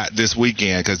Evero's got this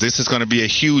weekend, because this is going to be a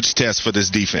huge test for this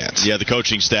defense. Yeah, the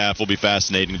coaching staff will be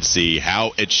fascinating to see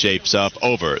how it shapes up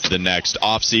over the next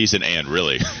offseason and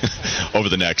really over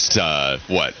the next,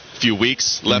 few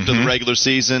weeks left of the regular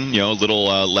season. A little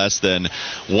less than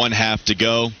 1/2 to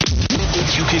go.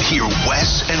 You can hear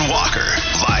Wes and Walker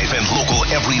live and local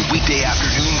every weekday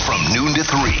afternoon from noon to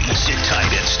 3. Sit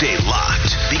tight and stay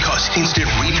locked, because Instant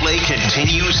Replay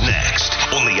continues next.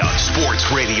 Only on Sports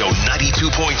Radio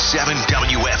 92.7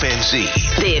 WFNZ.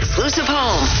 The exclusive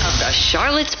home of the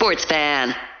Charlotte Sports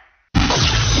Fan.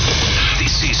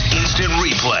 This is Instant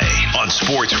Replay on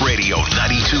Sports Radio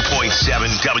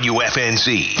 92.7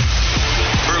 WFNZ.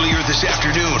 Earlier this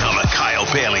afternoon on the Kyle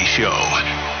Bailey Show.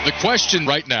 The question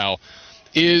right now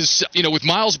is, with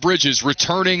Miles Bridges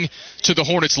returning to the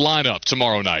Hornets lineup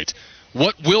tomorrow night,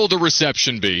 what will the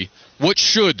reception be? What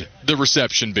should the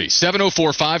reception be?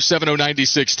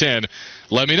 704-570-9610.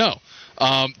 Let me know.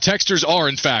 Texters are,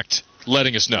 in fact,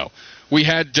 letting us know. We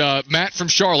had Matt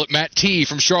T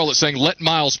from Charlotte saying, let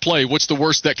Miles play. What's the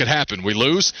worst that could happen? We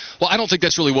lose? Well, I don't think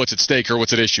that's really what's at stake or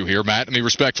what's at issue here, Matt. I mean,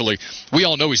 respectfully, we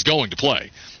all know he's going to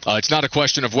play. It's not a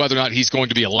question of whether or not he's going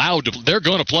to be allowed to. They're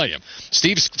going to play him.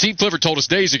 Steve Clifford told us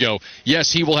days ago,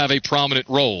 yes, he will have a prominent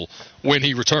role when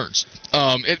he returns.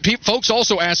 Folks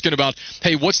also asking about,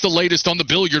 hey, what's the latest on the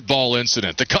billiard ball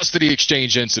incident, the custody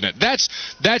exchange incident? That's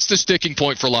the sticking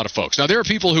point for a lot of folks. Now, there are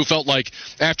people who felt like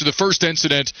after the first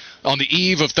incident on the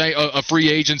eve of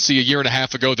free agency a year and a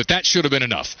half ago that should have been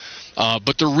enough.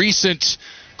 But the recent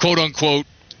quote-unquote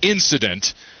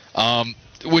incident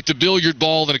with the billiard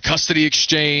ball and a custody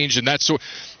exchange and that sort,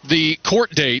 the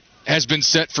court date has been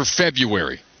set for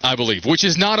February, I believe, which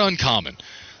is not uncommon.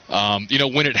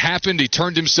 When it happened, he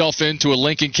turned himself in to a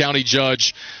Lincoln County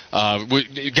judge,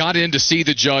 got in to see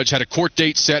the judge, had a court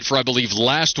date set for, I believe,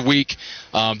 last week.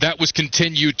 That was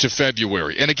continued to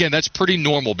February. And, again, that's pretty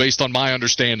normal based on my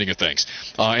understanding of things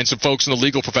and some folks in the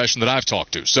legal profession that I've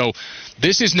talked to. So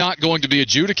this is not going to be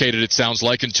adjudicated, it sounds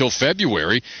like, until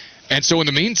February. And so in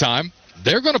the meantime,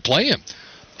 they're going to play him.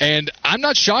 And I'm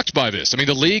not shocked by this. I mean,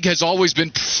 the league has always been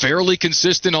fairly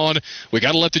consistent on we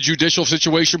got to let the judicial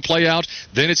situation play out.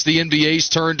 Then it's the NBA's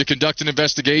turn to conduct an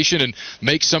investigation and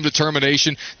make some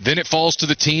determination. Then it falls to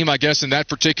the team, I guess, in that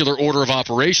particular order of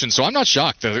operation. So I'm not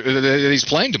shocked that he's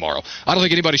playing tomorrow. I don't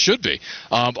think anybody should be.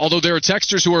 Although there are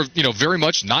texters who are, very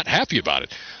much not happy about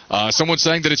it. Someone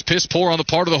saying that it's piss poor on the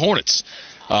part of the Hornets.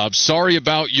 Sorry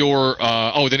about your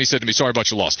then he said to me, sorry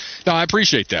about your loss. Now, I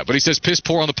appreciate that, but he says piss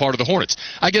poor on the part of the Hornets.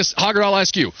 I guess, Hoggard, I'll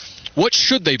ask you, what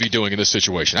should they be doing in this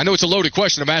situation? I know it's a loaded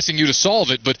question. I'm asking you to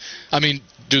solve it, but, I mean,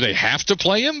 do they have to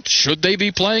play him? Should they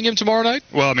be playing him tomorrow night?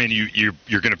 Well, I mean,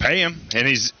 you're going to pay him, and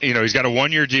he's got a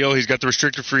 1-year deal. He's got the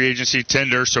restricted free agency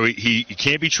tender, so he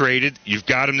can't be traded. You've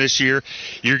got him this year.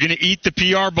 You're going to eat the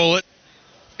PR bullet.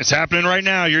 It's happening right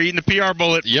now. You're eating the PR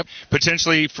bullet,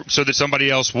 potentially so that somebody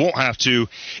else won't have to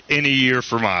in a year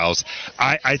for Miles.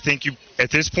 I think at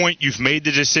this point you've made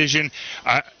the decision,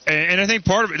 and I think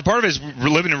part of it is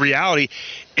living in reality.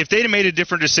 If they'd have made a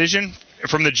different decision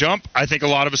from the jump, I think a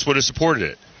lot of us would have supported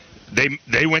it.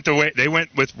 they went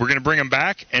with we're going to bring him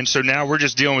back, and so now we're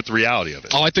just dealing with the reality of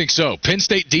it. Oh, I think so. Penn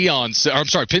State Don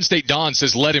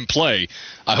says let him play.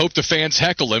 I hope the fans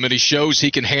heckle him and he shows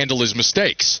he can handle his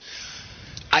mistakes.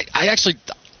 I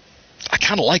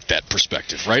kind of like that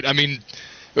perspective, right? I mean,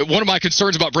 one of my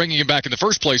concerns about bringing him back in the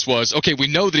first place was, okay, we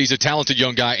know that he's a talented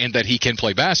young guy and that he can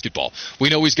play basketball. We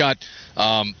know he's got,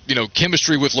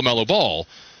 chemistry with LaMelo Ball,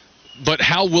 but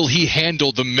how will he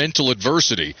handle the mental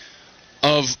adversity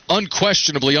of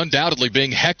undoubtedly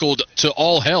being heckled to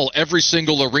all hell every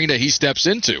single arena he steps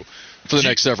into for the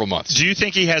next several months? Do you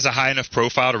think he has a high enough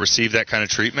profile to receive that kind of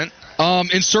treatment?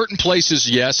 In certain places,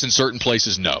 yes. In certain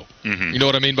places, no. Mm-hmm. You know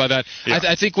what I mean by that? Yeah.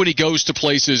 I think when he goes to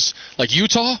places like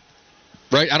Utah,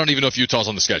 right? I don't even know if Utah's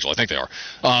on the schedule. I think they are.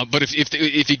 But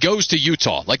if he goes to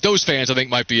Utah, like those fans, I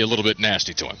think might be a little bit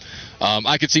nasty to him.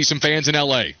 I could see some fans in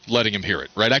L.A. letting him hear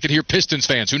it, right? I could hear Pistons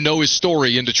fans who know his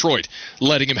story in Detroit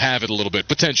letting him have it a little bit,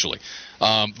 potentially.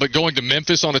 But going to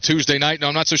Memphis on a Tuesday night, no,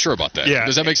 I'm not so sure about that. Yeah.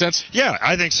 Does that make sense? Yeah,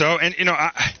 I think so. And,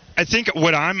 I think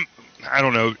what I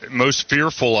don't know, most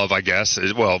fearful of, I guess,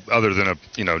 is, well, other than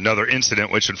another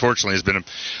incident, which unfortunately has been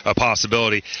a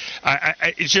possibility.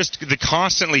 It's just the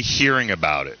constantly hearing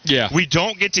about it. Yeah. We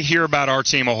don't get to hear about our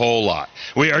team a whole lot.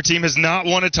 Our team has not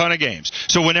won a ton of games.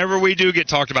 So whenever we do get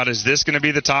talked about, is this going to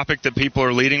be the topic that people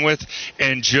are leading with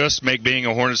and just make being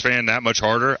a Hornets fan that much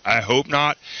harder? I hope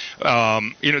not.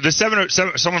 Someone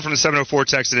from the 704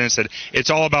 texted in and said, it's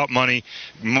all about money.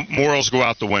 Morals go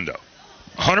out the window.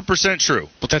 100% true.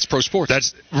 But that's pro sports.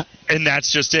 That's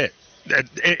just it.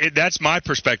 That's my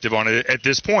perspective on it at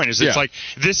this point. It's like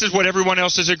this is what everyone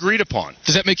else has agreed upon.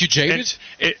 Does that make you jaded?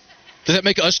 Does that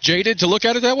make us jaded to look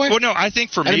at it that way? Well, no. I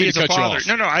think for me as a father,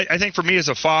 I think for me as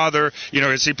a father,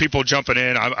 I see people jumping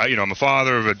in. I'm a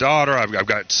father of a daughter. I've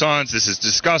got sons. This is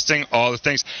disgusting. All the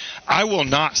things. I will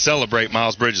not celebrate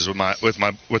Miles Bridges with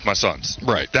my sons.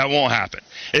 Right. That won't happen.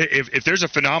 If there's a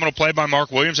phenomenal play by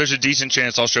Mark Williams, there's a decent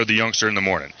chance I'll show the youngster in the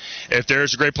morning. If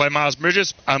there's a great play by Miles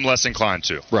Bridges, I'm less inclined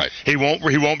to. Right. He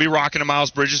won't be rocking a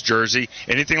Miles Bridges jersey,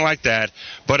 anything like that.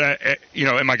 But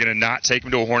am I going to not take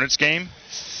him to a Hornets game?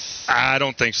 I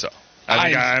don't think so.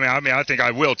 I think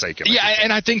I will take him. Yeah,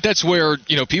 and I think that's where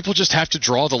people just have to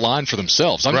draw the line for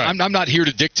themselves. I'm not here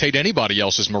to dictate anybody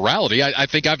else's morality. I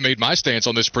think I've made my stance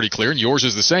on this pretty clear, and yours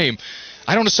is the same.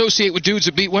 I don't associate with dudes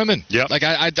that beat women. Yeah. Like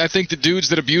I think the dudes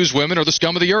that abuse women are the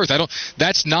scum of the earth.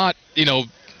 That's not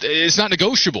it's not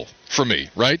negotiable for me,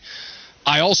 right?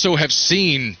 I also have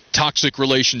seen toxic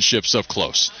relationships up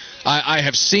close. I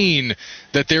have seen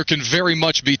that there can very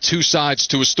much be two sides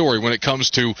to a story when it comes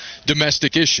to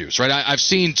domestic issues, right? I've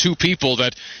seen two people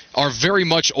that are very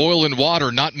much oil and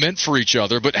water, not meant for each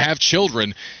other, but have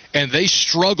children, and they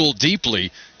struggle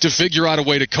deeply to figure out a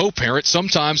way to co-parent,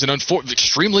 sometimes and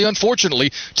extremely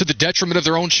unfortunately to the detriment of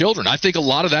their own children. I think a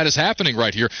lot of that is happening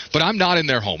right here, but I'm not in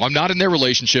their home. I'm not in their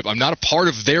relationship. I'm not a part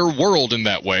of their world in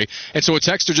that way. And so a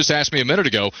texter just asked me a minute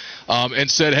ago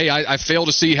and said, hey, I fail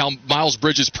to see how Miles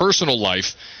Bridges' personal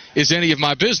life is any of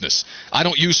my business. I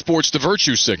don't use sports to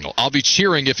virtue signal. I'll be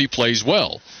cheering if he plays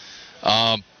well.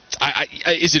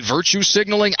 Is it virtue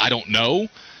signaling? I don't know.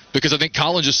 Because I think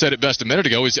Colin just said it best a minute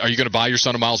ago. Are you going to buy your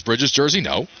son a Miles Bridges jersey?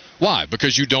 No. Why?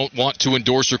 Because you don't want to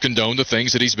endorse or condone the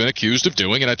things that he's been accused of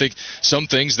doing. And I think some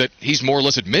things that he's more or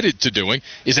less admitted to doing.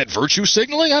 Is that virtue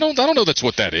signaling? I don't know that's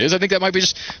what that is. I think that might be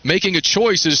just making a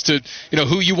choice as to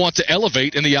who you want to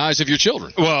elevate in the eyes of your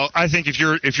children. Well, I think if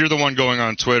you're the one going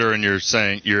on Twitter and you're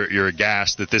saying you're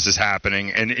aghast that this is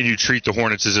happening and you treat the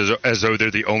Hornets as though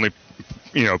they're the only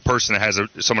person that has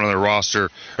someone on their roster,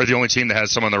 or the only team that has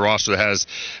someone on their roster that has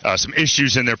some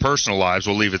issues in their personal lives,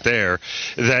 we'll leave it there.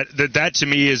 That to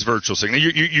me is virtual signaling.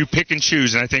 You pick and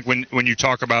choose, and I think when you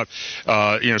talk about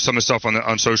some of the stuff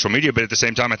on social media, but at the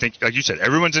same time, I think, like you said,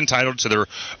 everyone's entitled to their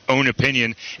own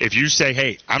opinion. If you say,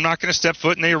 hey, I'm not going to step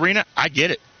foot in the arena, I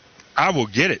get it. I will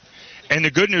get it. And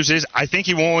the good news is, I think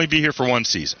he will only be here for one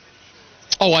season.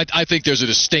 Oh, I think there's a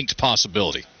distinct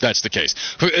possibility that's the case.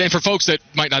 And for folks that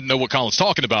might not know what Colin's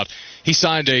talking about, he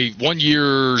signed a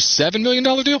 1-year, $7 million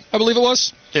deal, I believe it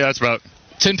was. Yeah, that's about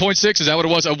 10.6. Is that what it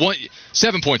was?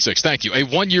 7.6. Thank you. A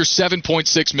 1-year,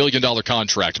 $7.6 million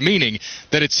contract, meaning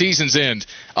that at season's end,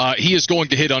 he is going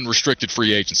to hit unrestricted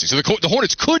free agency. So the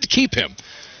Hornets could keep him.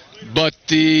 But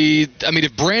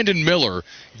if Brandon Miller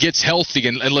gets healthy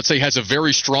and let's say has a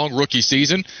very strong rookie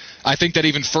season, I think that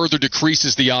even further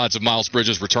decreases the odds of Miles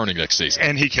Bridges returning next season.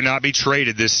 And he cannot be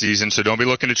traded this season, so don't be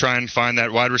looking to try and find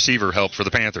that wide receiver help for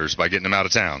the Panthers by getting him out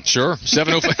of town. Sure.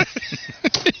 705.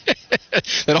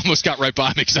 That almost got right by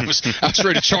me because I was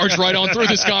ready to charge right on through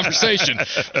this conversation.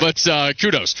 But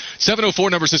kudos. 704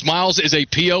 number says Miles is a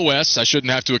POS. I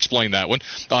shouldn't have to explain that one.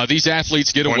 These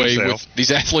athletes get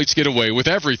away with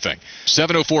everything.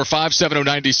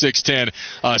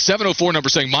 704-570-9610. 704 number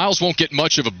saying Miles won't get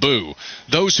much of a boo.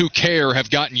 Those who care have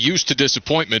gotten used to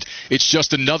disappointment. It's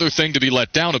just another thing to be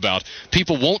let down about.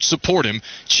 People won't support him,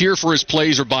 cheer for his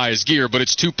plays, or buy his gear, but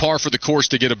it's too par for the course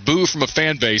to get a boo from a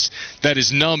fan base that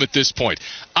is numb at this point.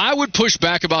 I would push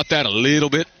back about that a little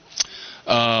bit.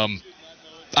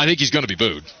 I think he's going to be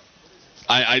booed.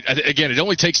 Again, it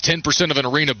only takes 10% of an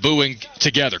arena booing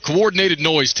together. Coordinated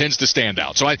noise tends to stand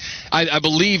out. So I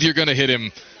believe you're going to hit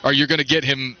him, or you're going to get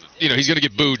him, he's going to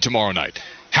get booed tomorrow night.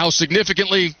 How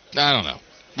significantly? I don't know.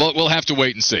 We'll have to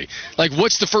wait and see. Like,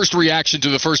 what's the first reaction to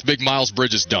the first big Miles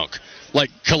Bridges dunk? Like,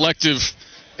 collective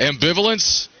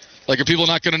ambivalence? Like, are people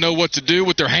not going to know what to do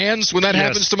with their hands when that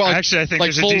happens tomorrow? Actually, I think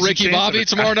like there's full a Ricky Bobby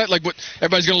tomorrow night. Like, what?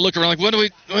 Everybody's going to look around like, what do we?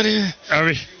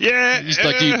 Yeah.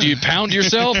 Like, do you pound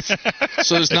yourself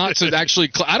so as not to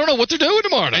actually? I don't know what they're doing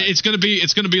tomorrow night. It's going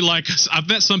to be like, I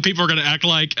bet some people are going to act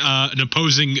like an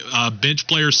opposing bench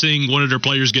player seeing one of their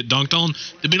players get dunked on.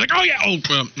 They'll be like, oh yeah,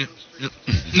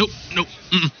 nope,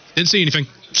 didn't see anything.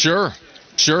 Sure.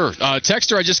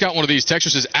 Texter, I just got one of these. Texter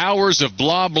says, hours of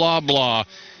blah blah blah.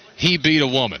 He beat a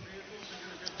woman.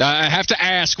 I have to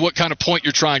ask what kind of point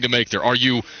you're trying to make there. Are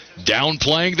you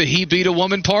downplaying the he beat a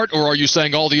woman part, or are you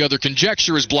saying all the other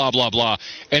conjecture is blah, blah, blah,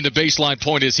 and the baseline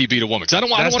point is he beat a woman? That's the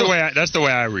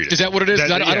way I read it. Is that what it is? I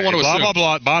don't want to assume. Blah, blah,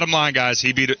 blah. Bottom line, guys,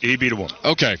 he beat a woman.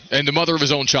 Okay, and the mother of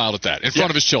his own child at that, in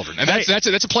front of his children. And that's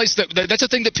a place that's a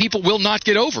thing that people will not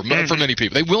get over for many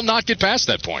people. They will not get past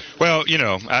that point. Well,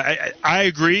 I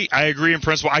agree. I agree in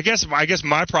principle. I guess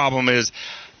my problem is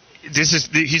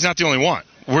he's not the only one.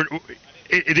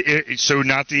 So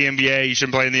not the NBA. You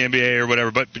shouldn't play in the NBA or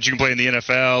whatever, but you can play in the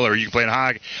NFL, or you can play in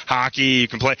hockey. You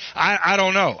can play. I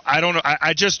don't know.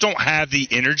 I just don't have the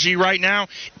energy right now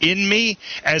in me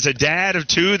as a dad of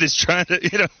two that's trying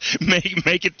to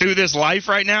make it through this life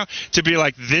right now to be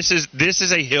like, this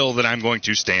is a hill that I'm going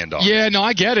to stand on. Yeah, no,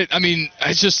 I get it. I mean,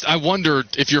 I wonder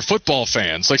if you're football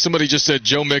fans. Like somebody just said,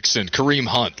 Joe Mixon, Kareem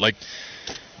Hunt, like.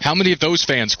 How many of those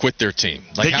fans quit their team?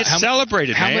 Like, they get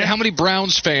celebrated, man. How many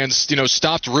Browns fans,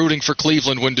 stopped rooting for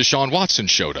Cleveland when Deshaun Watson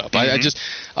showed up?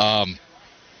 Mm-hmm.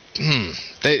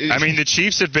 The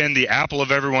Chiefs have been the apple of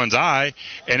everyone's eye.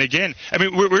 And again,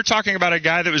 we're talking about a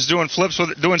guy that was doing flips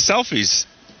doing selfies,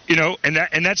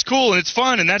 and that's cool and it's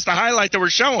fun and that's the highlight that we're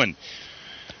showing.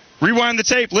 Rewind the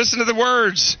tape. Listen to the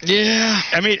words. Yeah.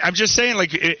 I'm just saying,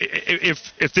 like,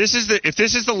 if this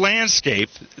is the landscape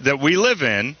that we live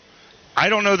in, I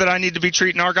don't know that I need to be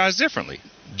treating our guys differently.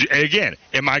 Again,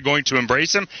 am I going to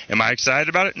embrace him? Am I excited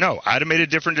about it? No, I'd have made a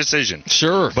different decision.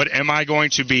 Sure. But am I going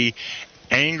to be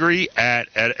angry at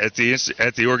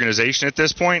the organization at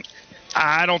this point?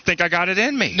 I don't think I got it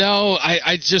in me. No,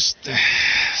 I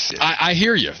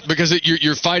hear you, because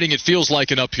you're fighting. It feels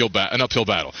like an uphill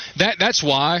battle. That's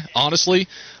why, honestly,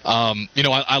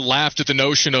 I laughed at the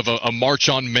notion of a march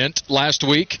on Mint last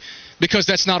week. Because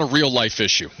that's not a real-life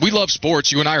issue. We love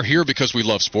sports. You and I are here because we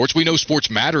love sports. We know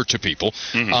sports matter to people.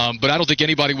 Mm-hmm. But I don't think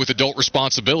anybody with adult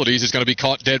responsibilities is going to be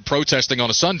caught dead protesting on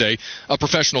a Sunday a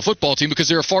professional football team, because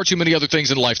there are far too many other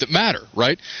things in life that matter,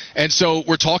 right? And so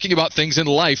we're talking about things in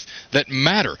life that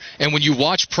matter. And when you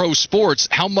watch pro sports,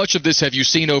 how much of this have you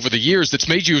seen over the years that's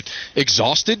made you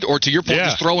exhausted, or to your point,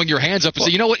 just throwing your hands up and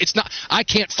say, you know what, I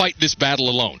can't fight this battle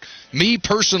alone. Me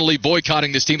personally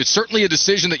boycotting this team, it's certainly a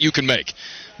decision that you can make.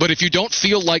 But if you don't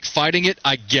feel like fighting it,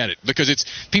 I get it, because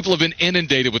people have been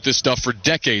inundated with this stuff for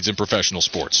decades in professional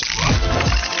sports.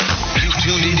 You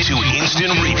tuned into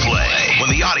Instant Replay. When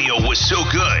the audio was so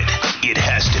good, it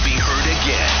has to be heard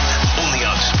again. Only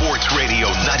on Sports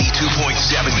Radio 92.7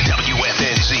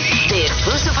 WFNZ. The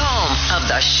exclusive home of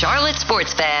the Charlotte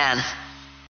Sports Fan.